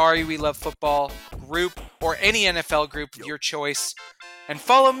the Sorry We Love Football group or any NFL group of your choice. And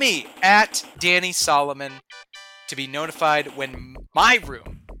follow me at Danny Solomon to be notified when my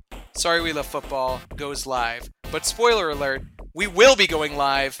room, Sorry We Love Football, goes live. But spoiler alert, we will be going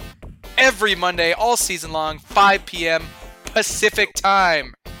live every Monday all season long, 5 p.m. Pacific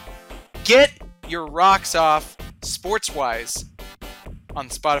time. Get your rocks off sports-wise on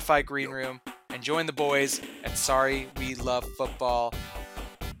Spotify Green Room and join the boys at Sorry We Love Football.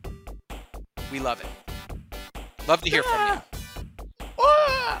 We love it. Love to hear from you.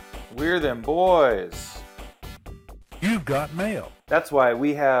 We're them boys. You've got mail. That's why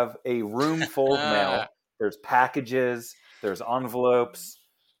we have a room full of mail. There's packages, there's envelopes,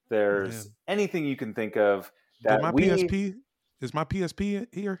 there's anything you can think of. That Is my PSP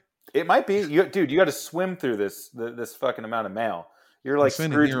here? It might be. Dude, you got to swim through this fucking amount of mail. You're like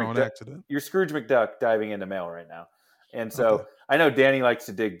Scrooge McDuck. You're Scrooge McDuck diving into mail right now. And so I know Danny likes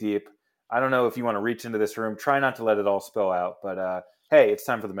to dig deep. I don't know if you want to reach into this room. Try not to let it all spill out. But hey, it's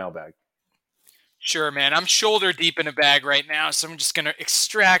time for the mailbag. Sure, man. I'm shoulder deep in a bag right now, so I'm just going to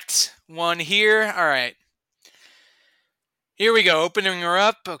extract one here. All right. Here we go. Opening her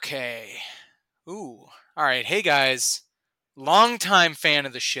up. Okay. Ooh. All right. Hey, guys. Longtime fan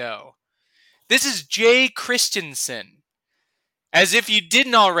of the show. This is Jay Christensen. As if you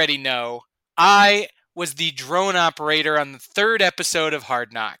didn't already know, I was the drone operator on the 3rd episode of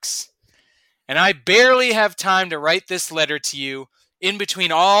Hard Knocks. And I barely have time to write this letter to you in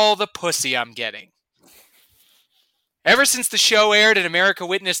between all the pussy I'm getting. Ever since the show aired and America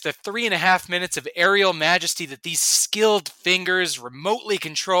witnessed the 3.5 minutes of aerial majesty that these skilled fingers remotely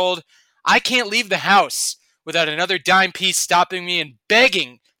controlled, I can't leave the house without another dime piece stopping me and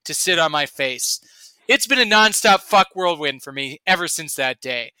begging to sit on my face. It's been a nonstop fuck whirlwind for me ever since that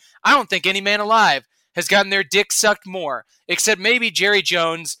day. I don't think any man alive has gotten their dick sucked more, except maybe Jerry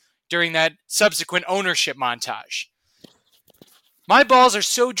Jones during that subsequent ownership montage. My balls are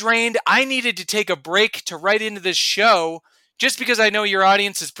so drained, I needed to take a break to write into this show just because I know your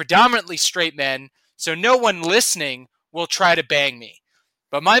audience is predominantly straight men, so no one listening will try to bang me.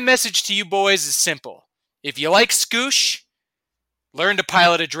 But my message to you boys is simple. If you like scoosh, learn to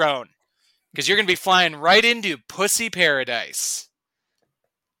pilot a drone. Because you're going to be flying right into pussy paradise.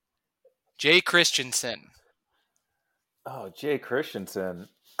 Jay Christensen. Oh, Jay Christensen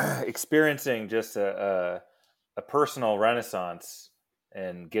experiencing just a personal renaissance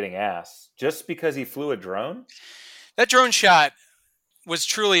and getting ass just because he flew a drone? That drone shot was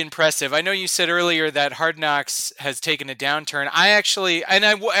truly impressive. I know you said earlier that Hard Knocks has taken a downturn. I actually, and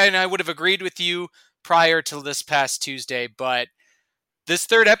I would have agreed with you prior to this past Tuesday, but this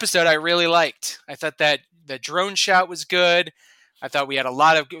third episode I really liked. I thought that the drone shot was good. I thought we had a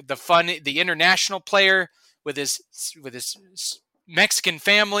lot of the fun. The international player with his Mexican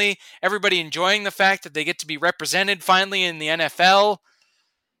family, everybody enjoying the fact that they get to be represented finally in the NFL.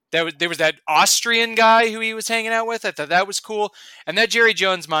 There was that Austrian guy who he was hanging out with. I thought that was cool. And that Jerry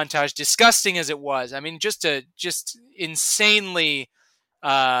Jones montage, disgusting as it was, I mean, just insanely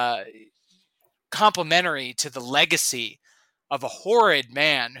complimentary to the legacy of a horrid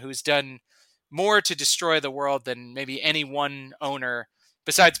man who's done more to destroy the world than maybe any one owner,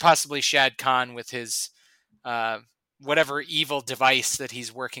 besides possibly Shad Khan with his whatever evil device that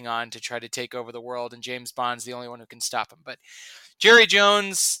he's working on to try to take over the world. And James Bond's the only one who can stop him. But Jerry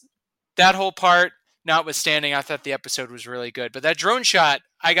Jones, that whole part notwithstanding, I thought the episode was really good. But that drone shot,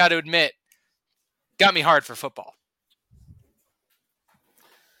 I got to admit, got me hard for football.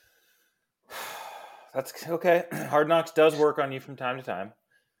 That's okay. Hard Knocks does work on you from time to time.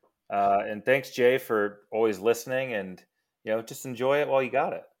 And thanks, Jay, for always listening and, just enjoy it while you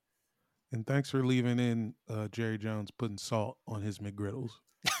got it. And thanks for leaving in Jerry Jones putting salt on his McGriddles.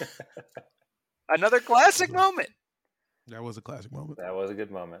 Another classic moment. That was a classic moment. That was a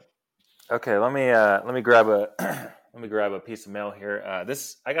good moment. Okay, let me grab a piece of mail here.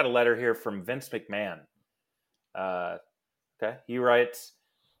 I got a letter here from Vince McMahon. Okay, he writes,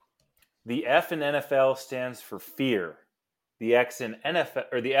 "The F in NFL stands for fear. The X in NFL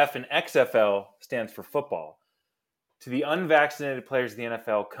or the F in XFL stands for football. To the unvaccinated players of the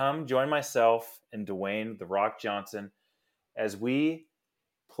NFL, come join myself and Dwayne The Rock Johnson as we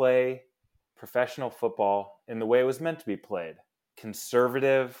play professional football in the way it was meant to be played,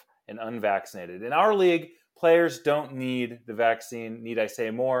 conservative and unvaccinated. In our league, players don't need the vaccine. Need I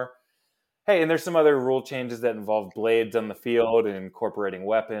say more? Hey, and there's some other rule changes that involve blades on the field and incorporating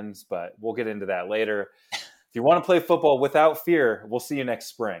weapons, but we'll get into that later. If you want to play football without fear, we'll see you next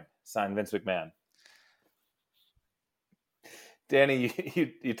spring." Signed, Vince McMahon. Danny,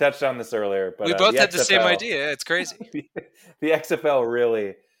 you touched on this earlier, but we both had XFL, the same idea. It's crazy. The XFL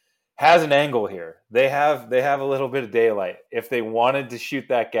really has an angle here. They have a little bit of daylight. If they wanted to shoot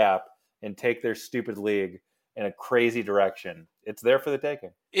that gap and take their stupid league in a crazy direction, it's there for the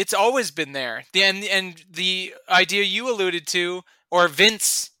taking. It's always been there. And the idea you alluded to, or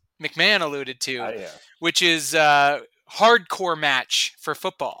Vince McMahon alluded to, which is hardcore match for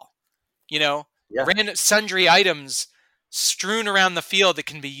football. Random sundry items strewn around the field that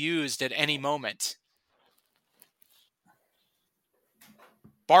can be used at any moment.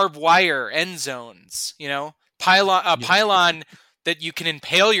 Barbed wire, end zones, pylon that you can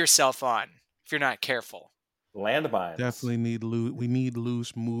impale yourself on if you're not careful. Landmines. Definitely we need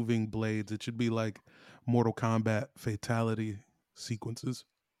loose moving blades. It should be like Mortal Kombat fatality sequences.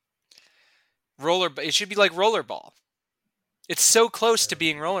 It should be like rollerball. It's so close to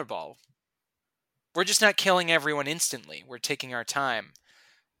being rollerball. We're just not killing everyone instantly. We're taking our time,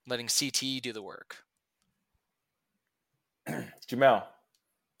 letting CTE do the work. Jamel,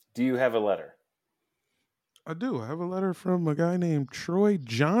 do you have a letter? I do. I have a letter from a guy named Troy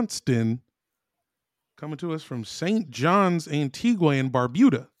Johnston coming to us from St. John's, Antigua and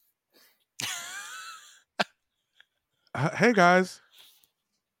Barbuda. Hey, guys.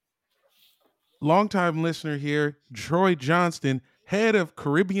 Longtime listener here, Troy Johnston, head of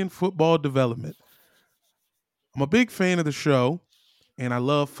Caribbean football development. I'm a big fan of the show, and I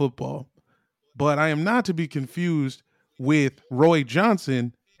love football, but I am not to be confused with Roy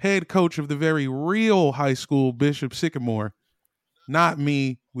Johnson, head coach of the very real high school Bishop Sycamore. Not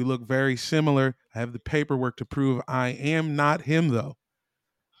me. We look very similar. I have the paperwork to prove I am not him, though.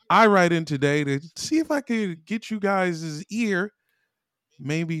 I write in today to see if I could get you guys' ear,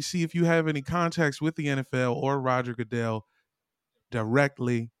 maybe see if you have any contacts with the NFL or Roger Goodell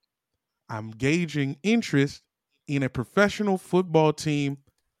directly. I'm gauging interest in a professional football team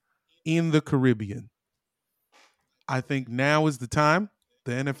in the Caribbean. I think now is the time.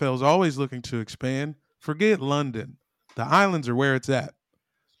 The NFL is always looking to expand. Forget London. The islands are where it's at.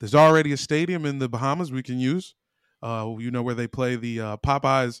 There's already a stadium in the Bahamas we can use. Where they play the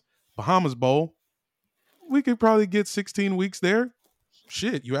Popeyes Bahamas Bowl. We could probably get 16 weeks there.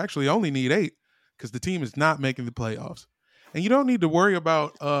 shit, you actually only need 8 because the team is not making the playoffs. And you don't need to worry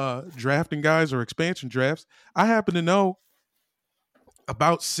about drafting guys or expansion drafts. I happen to know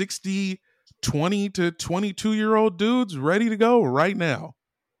about 60, 20 to 22-year-old dudes ready to go right now.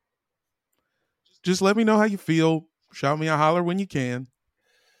 Just let me know how you feel. Shout me a holler when you can.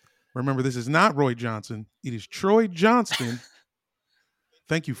 Remember, this is not Roy Johnson. It is Troy Johnston.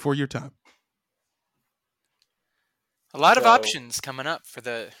 Thank you for your time. A lot of options coming up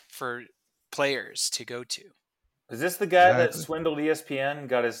for players to go to. Is this the guy that Exactly. swindled ESPN,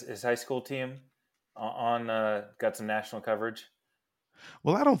 got his high school team on got some national coverage?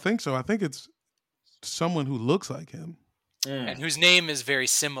 Well, I don't think so. I think it's someone who looks like him. And whose name is very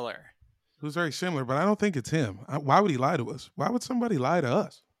similar. Who's very similar, but I don't think it's him. Why would he lie to us? Why would somebody lie to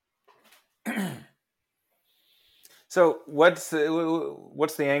us? So what's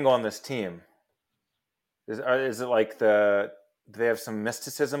the angle on this team? Is it like do they have some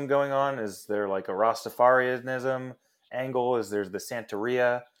mysticism going on? Is there like a Rastafarianism angle? Is there the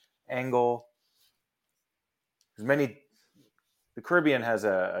Santeria angle? The Caribbean has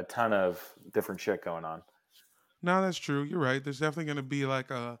a ton of different shit going on. No, that's true. You're right. There's definitely going to be like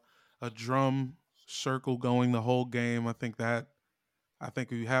a drum circle going the whole game. I think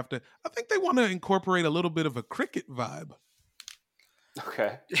we have to. I think they want to incorporate a little bit of a cricket vibe.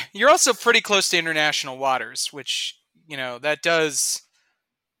 Okay. You're also pretty close to international waters, which, that does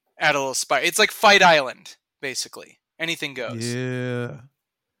add a little spice. It's like Fight Island, basically. Anything goes. Yeah.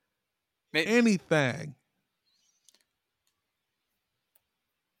 Anything.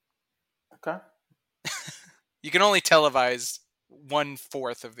 Okay. You can only televise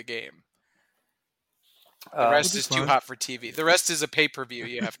 1/4 of the game. The rest is too hot for TV. The rest is a pay-per-view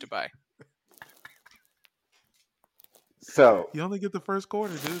you have to buy. So you only get the first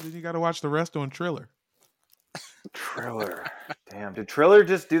quarter, dude. Then you got to watch the rest on Triller. Triller. Damn. Did Triller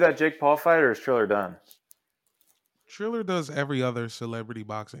just do that Jake Paul fight, or is Triller done? Triller does every other celebrity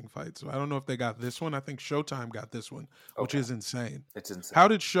boxing fight. So I don't know if they got this one. I think Showtime got this one, which is insane. It's insane. How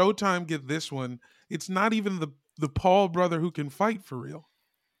did Showtime get this one? It's not even the Paul brother who can fight for real.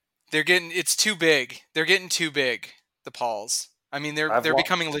 It's too big. They're getting too big, the Pauls. I mean, they're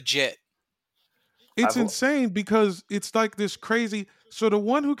becoming legit. It's insane because it's like this crazy. So the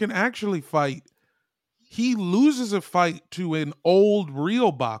one who can actually fight, he loses a fight to an old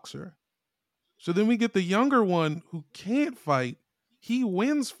real boxer. So then we get the younger one who can't fight. He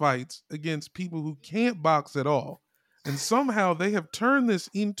wins fights against people who can't box at all. And somehow they have turned this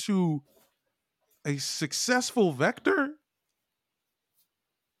into a successful vector.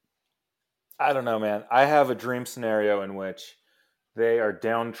 I don't know, man. I have a dream scenario in which they are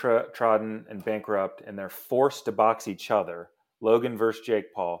downtrodden and bankrupt, and they're forced to box each other. Logan versus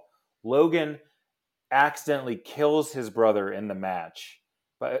Jake Paul. Logan accidentally kills his brother in the match,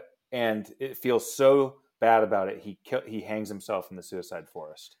 and it feels so bad about it. He hangs himself in the suicide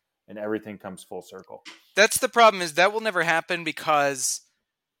forest, and everything comes full circle. That's the problem, is that will never happen because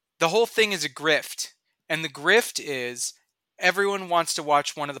the whole thing is a grift. And the grift is everyone wants to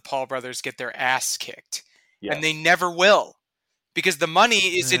watch one of the Paul brothers get their ass kicked. Yes. And they never will. Because the money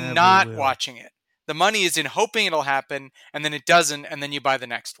is in not watching it. The money is in hoping it'll happen, and then it doesn't, and then you buy the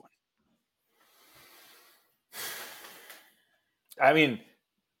next one. I mean,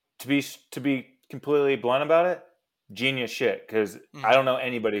 to be completely blunt about it, genius shit. Because I don't know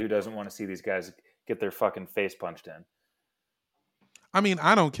anybody who doesn't want to see these guys get their fucking face punched in. I mean,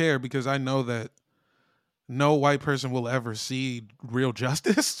 I don't care because I know that no white person will ever see real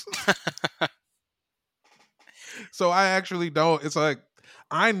justice. So I actually don't. It's like,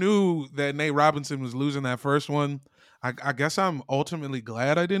 I knew that Nate Robinson was losing that first one. I guess I'm ultimately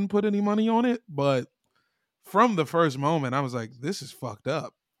glad I didn't put any money on it. But from the first moment, I was like, this is fucked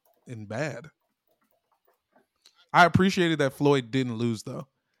up and bad. I appreciated that Floyd didn't lose, though.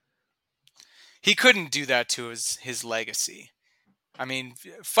 He couldn't do that to his legacy. I mean,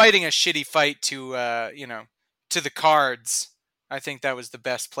 fighting a shitty fight to the cards, I think that was the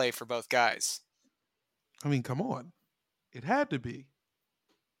best play for both guys. I mean, come on. It had to be.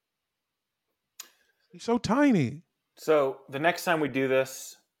 He's so tiny. So the next time we do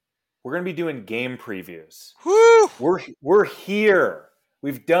this, we're going to be doing game previews. Woo! We're here.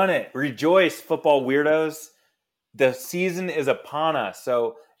 We've done it. Rejoice, football weirdos. The season is upon us.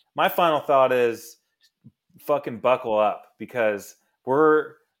 So my final thought is fucking buckle up because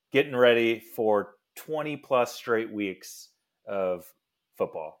we're getting ready for 20 plus straight weeks of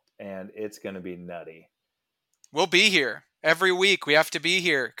football, and it's going to be nutty. We'll be here every week. We have to be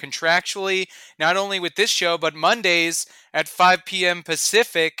here contractually, not only with this show, but Mondays at 5 p.m.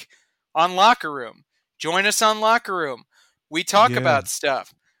 Pacific on Locker Room. Join us on Locker Room. We talk Yeah. about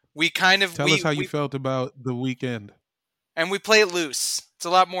stuff. We kind of Tell us how you felt about the weekend. and we play it loose. It's a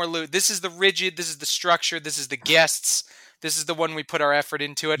lot more loose. This is the rigid. This is the structure. This is the guests. This is the one we put our effort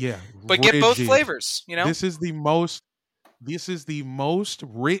into it. Yeah, But get both rigid. flavors. You know. This is the most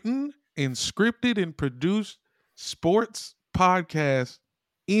written and scripted and produced sports podcast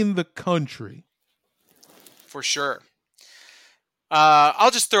in the country. For sure.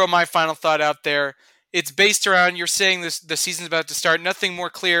 I'll just throw my final thought out there. It's based around, you're saying this, the season's about to start. Nothing more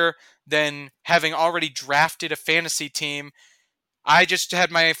clear than having already drafted a fantasy team. I just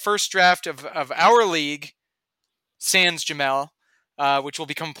had my first draft of our league, sans Jamel, which will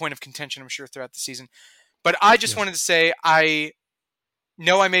become a point of contention, I'm sure, throughout the season. But I just wanted to say, I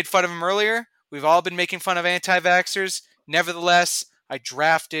know I made fun of him earlier. We've all been making fun of anti-vaxxers. Nevertheless, I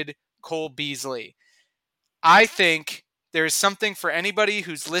drafted Cole Beasley. I think there is something for anybody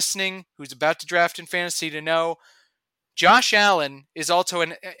who's listening, who's about to draft in fantasy to know. Josh Allen is also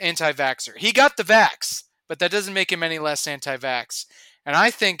an anti-vaxxer. He got the vax, but that doesn't make him any less anti-vax. And I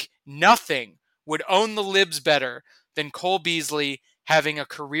think nothing would own the libs better than Cole Beasley having a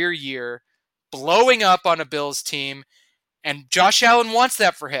career year, blowing up on a Bills team, and Josh Allen wants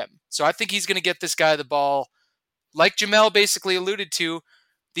that for him. So I think he's going to get this guy the ball. Like Jamel basically alluded to,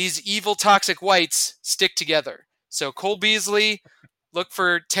 these evil toxic whites stick together. So Cole Beasley, look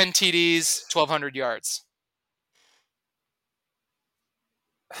for 10 TDs, 1,200 yards.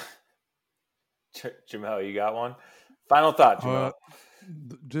 Jamel, you got one? Final thought, Jamel.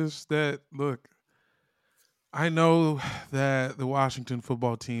 Just that, look, I know that the Washington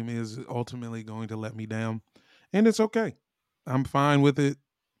football team is ultimately going to let me down, and it's okay. I'm fine with it.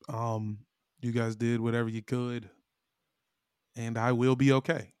 You guys did whatever you could, and I will be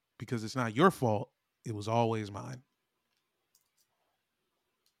okay because it's not your fault. It was always mine.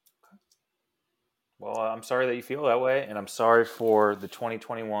 Well, I'm sorry that you feel that way, and I'm sorry for the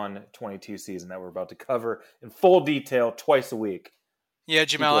 2021-22 season that we're about to cover in full detail twice a week. Yeah,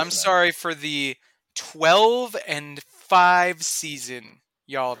 Jamel, I'm sorry for the 12-5 season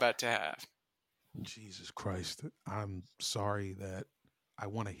y'all about to have. Jesus Christ. I'm sorry that I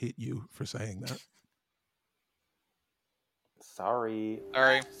want to hit you for saying that. Sorry.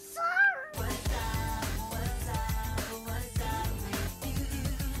 Sorry.